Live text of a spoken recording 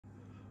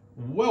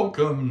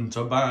Welcome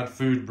to Bad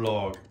Food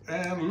Blog,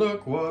 and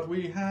look what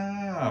we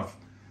have.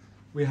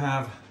 We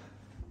have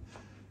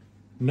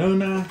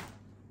Nonna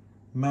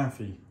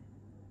Maffei.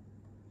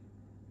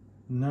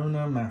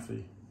 Nonna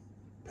Maffei.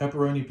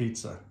 Pepperoni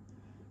pizza.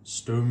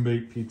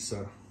 Stone-baked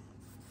pizza.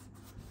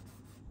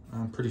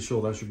 I'm pretty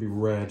sure that should be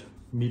red.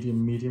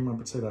 Medium. I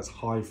would say that's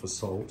high for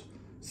salt.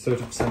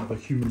 30% of a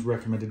human's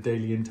recommended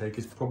daily intake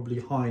is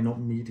probably high,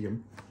 not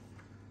medium.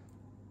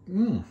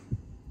 10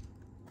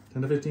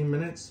 to 15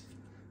 minutes.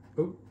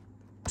 Oh,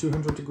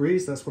 200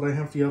 degrees, that's what I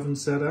have the oven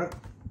set at.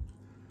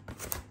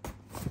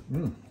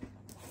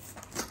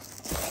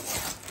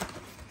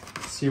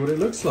 See what it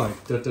looks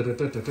like. Da, da, da,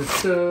 da, da, da,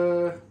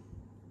 da.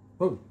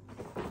 Whoa.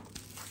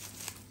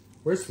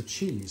 Where's the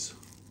cheese?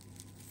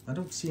 I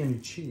don't see any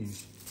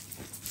cheese.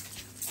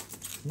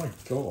 My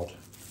God.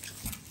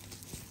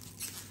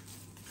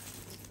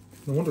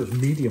 No wonder it's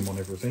medium on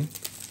everything.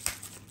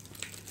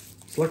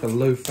 It's like a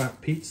low-fat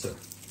pizza.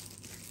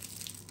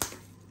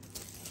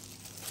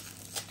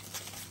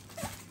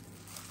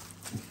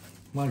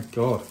 My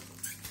God,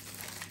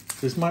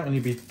 this might only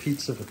be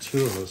pizza for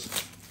two of us.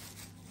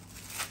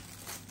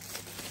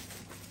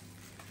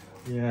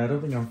 Yeah, I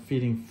don't think I'm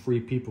feeding 3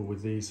 people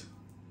with these.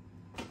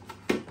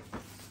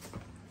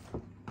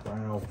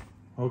 Wow,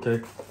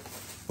 okay.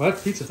 Well,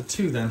 that's pizza for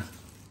 2 then.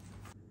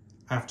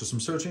 After some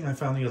searching, I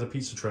found the other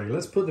pizza tray.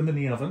 Let's put them in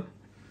the oven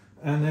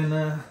and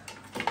then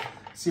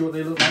see what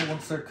they look like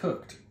once they're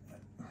cooked.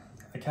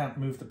 I can't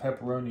move the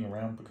pepperoni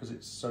around because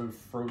it's so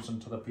frozen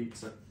to the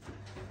pizza.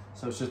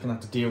 So it's just gonna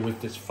have to deal with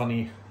this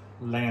funny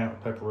layout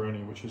of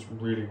pepperoni, which is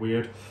really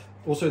weird.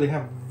 Also, they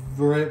have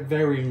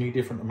varyingly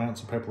different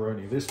amounts of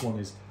pepperoni. This one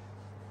is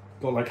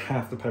got like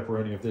half the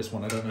pepperoni of this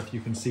one. I don't know if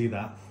you can see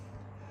that,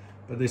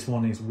 but this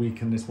one is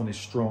weak and this one is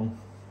strong.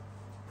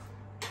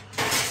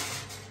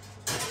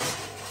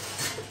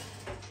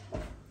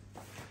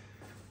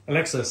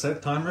 Alexa,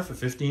 set timer for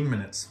 15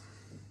 minutes.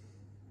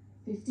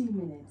 15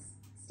 minutes,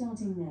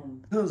 starting now.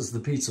 Because the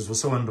pizzas were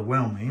so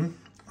underwhelming,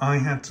 I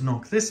had to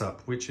knock this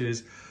up, which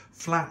is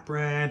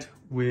flatbread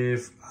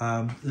with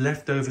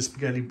leftover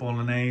spaghetti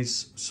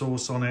bolognese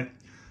sauce on it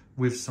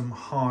with some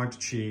hard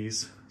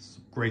cheese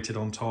grated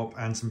on top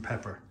and some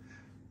pepper.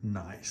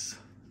 Nice.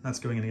 That's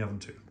going in the oven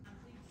too.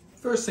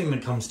 First thing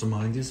that comes to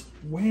mind is,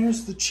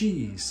 where's the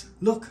cheese?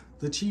 Look,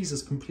 the cheese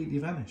has completely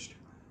vanished.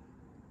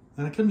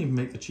 And I couldn't even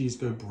make the cheese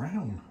go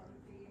brown.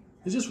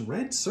 It's just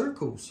red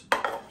circles.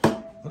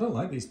 I don't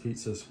like these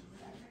pizzas.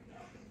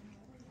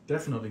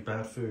 Definitely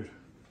bad food.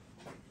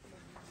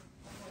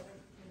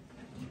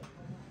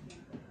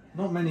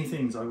 Not many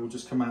things I will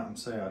just come out and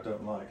say I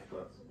don't like,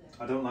 but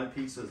I don't like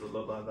pizzas that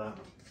look like that.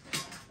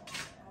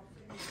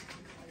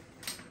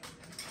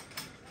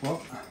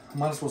 Well, I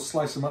might as well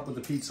slice them up with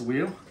the pizza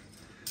wheel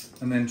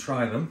and then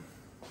try them.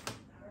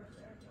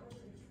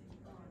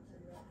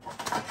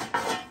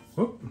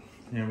 Oh,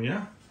 here we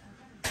are.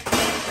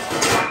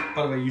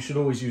 By the way, you should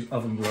always use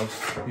oven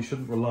gloves. You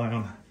shouldn't rely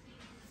on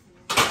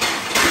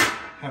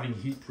having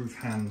heat-proof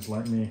hands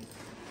like me.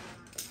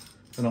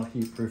 They're not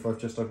heat-proof,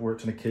 I've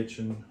worked in a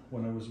kitchen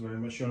when I was very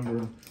much younger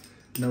and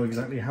know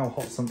exactly how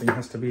hot something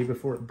has to be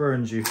before it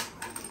burns you.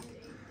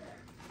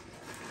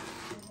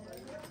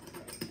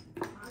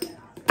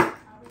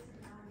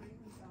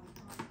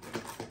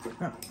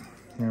 Ah,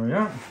 here we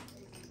are.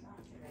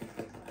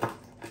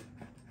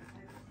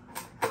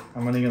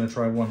 I'm only going to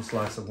try one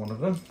slice of one of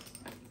them.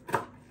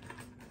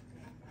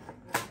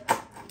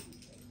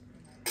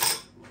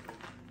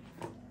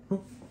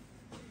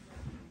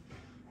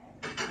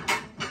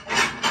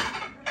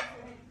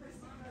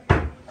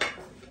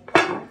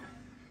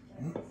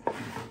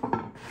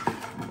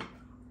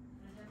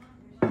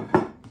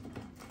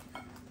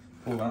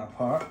 Pull that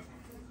apart,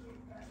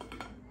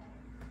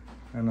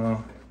 and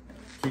I'll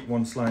keep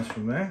one slice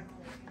from there.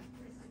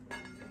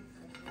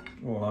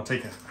 Well, I'll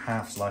take a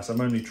half slice. I'm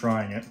only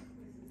trying it.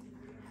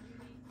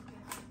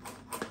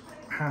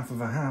 Half of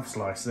a half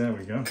slice. There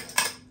we go.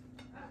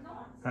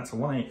 That's a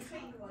 1/8.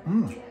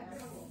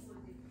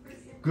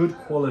 Good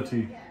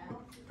quality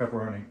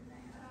pepperoni.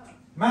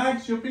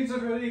 Max, your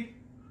pizza's ready.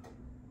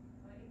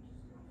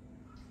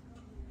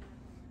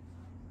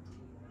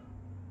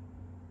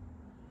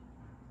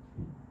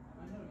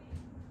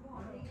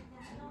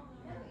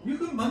 You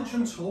can munch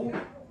and talk.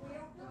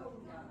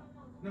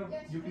 No,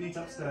 you can eat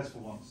upstairs for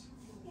once.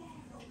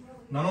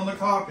 Not on the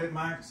carpet,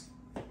 Max.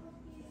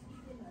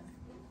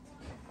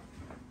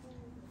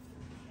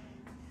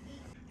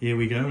 Here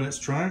we go, let's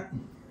try it.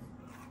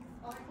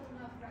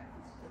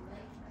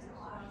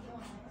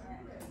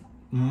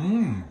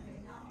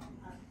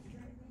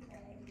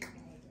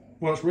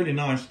 Well, it's really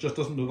nice, just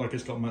doesn't look like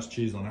it's got much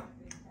cheese on it.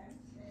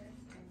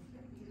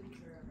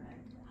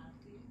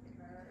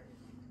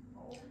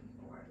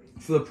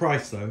 For the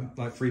price though,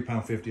 like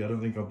 £3.50, I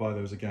don't think I'll buy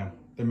those again.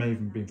 They may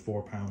even be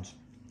 £4.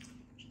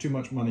 It's too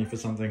much money for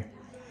something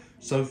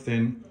so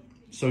thin,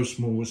 so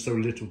small with so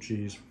little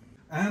cheese.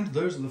 And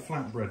those are the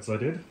flatbreads I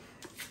did.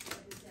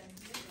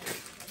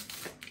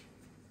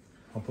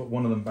 I'll put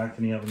one of them back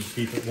in the oven to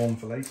keep it warm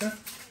for later.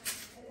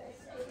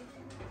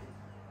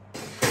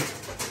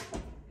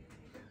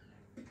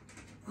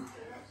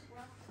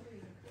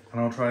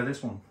 And I'll try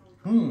this one.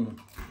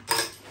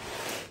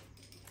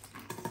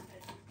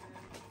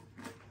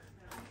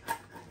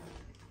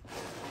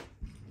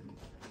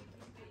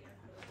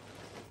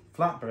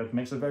 Flatbread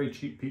makes a very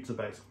cheap pizza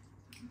base.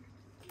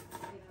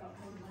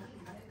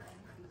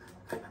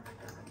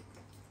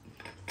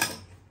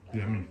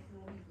 Yummy.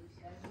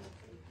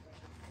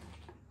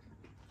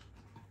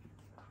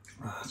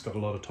 It's got a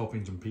lot of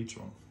toppings and pizza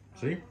on.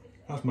 See?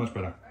 That's much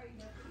better.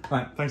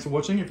 Right, thanks for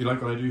watching. If you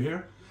like what I do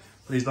here,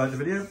 please like the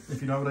video.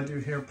 If you know what I do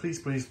here, please,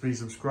 please, please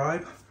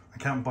subscribe. I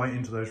can't bite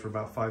into those for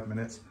about 5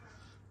 minutes.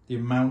 The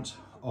amount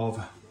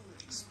of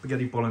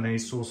spaghetti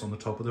bolognese sauce on the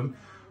top of them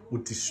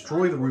would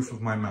destroy the roof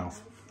of my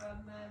mouth.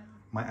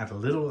 Might add a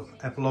little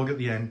epilogue at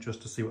the end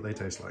just to see what they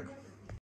taste like.